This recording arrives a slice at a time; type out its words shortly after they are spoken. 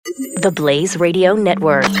The Blaze Radio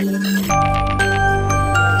Network.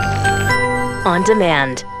 On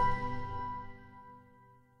demand.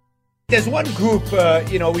 There's one group, I've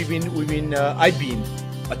been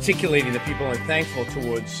articulating the people I'm thankful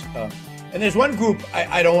towards, and there's one group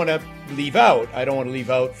I don't want to leave out. I don't want to leave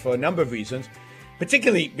out for a number of reasons,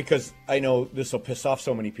 particularly because I know this will piss off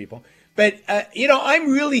so many people. But I'm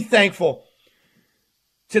really thankful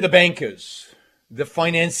to the bankers, the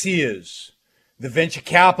financiers, the venture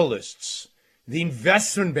capitalists, the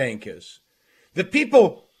investment bankers, the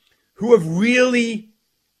people who have really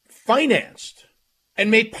financed and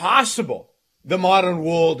made possible the modern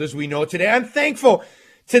world as we know it today. I'm thankful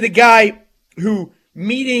to the guy who,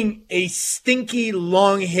 meeting a stinky,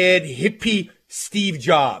 long-haired hippie Steve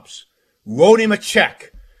Jobs, wrote him a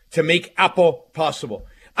check to make Apple possible.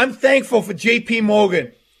 I'm thankful for J.P.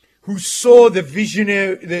 Morgan, who saw the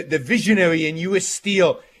visionary in U.S.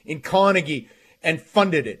 Steel in Carnegie and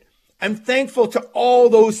funded it. I'm thankful to all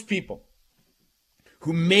those people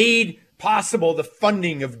who made possible the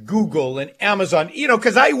funding of Google and Amazon,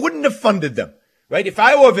 because I wouldn't have funded them, right? If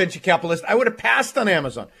I were a venture capitalist, I would have passed on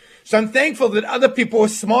Amazon. So I'm thankful that other people were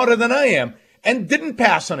smarter than I am and didn't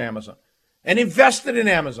pass on Amazon and invested in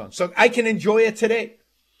Amazon so I can enjoy it today.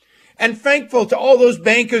 And thankful to all those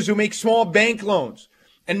bankers who make small bank loans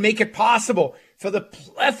and make it possible for the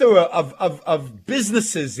plethora of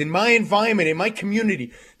businesses in my environment, in my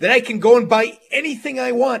community, that I can go and buy anything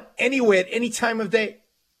I want, anywhere, at any time of day.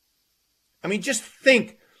 I mean, just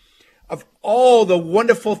think of all the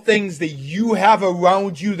wonderful things that you have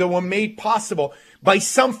around you that were made possible by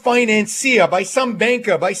some financier, by some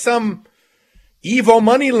banker, by some evil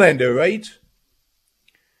moneylender, right?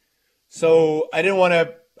 So I didn't want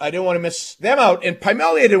to miss them out, and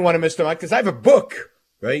primarily I didn't want to miss them out because I have a book,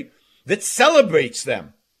 right, that celebrates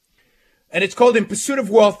them. And it's called In Pursuit of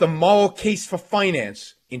Wealth, The Moral Case for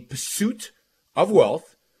Finance. In Pursuit of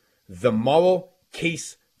Wealth, The Moral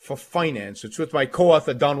Case for Finance. It's with my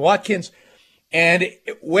co-author, Don Watkins. And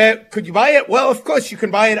where could you buy it? Well, of course, you can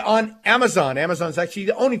buy it on Amazon. Amazon's actually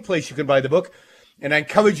the only place you can buy the book. And I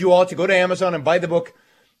encourage you all to go to Amazon and buy the book.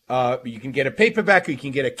 You can get a paperback or you can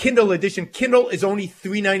get a Kindle edition. Kindle is only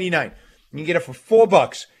 $3.99. You can get it for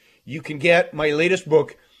 $4. You can get my latest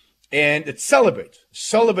book, and it celebrates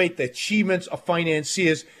the achievements of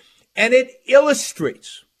financiers, and it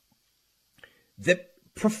illustrates the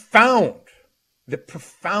profound,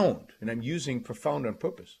 and I'm using profound on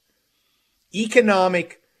purpose,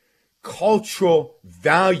 economic, cultural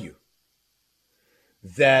value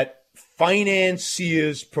that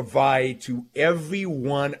financiers provide to every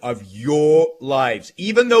one of your lives.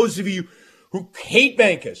 Even those of you who hate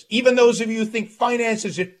bankers, even those of you who think finance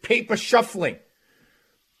is paper shuffling,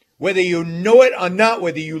 whether you know it or not,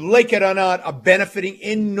 whether you like it or not, are benefiting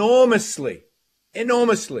enormously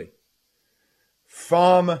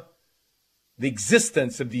from the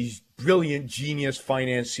existence of these brilliant genius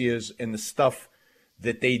financiers and the stuff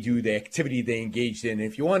that they do, the activity they engaged in.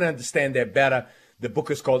 And if you want to understand that better, the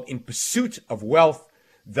book is called In Pursuit of Wealth,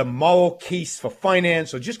 The Moral Case for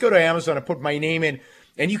Finance. So just go to Amazon and put my name in,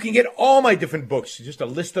 and you can get all my different books, just a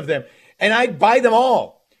list of them. And I buy them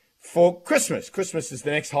all for Christmas. Christmas is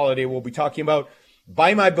the next holiday we'll be talking about.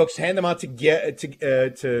 Buy my books, hand them out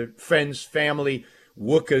to friends, family,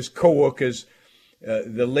 workers, co-workers,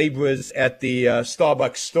 the laborers at the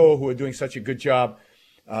Starbucks store who are doing such a good job.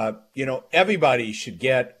 Everybody should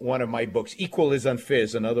get one of my books. Equal is Unfair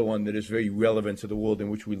is another one that is very relevant to the world in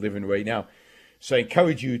which we live in right now. So I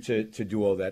encourage you to do all that.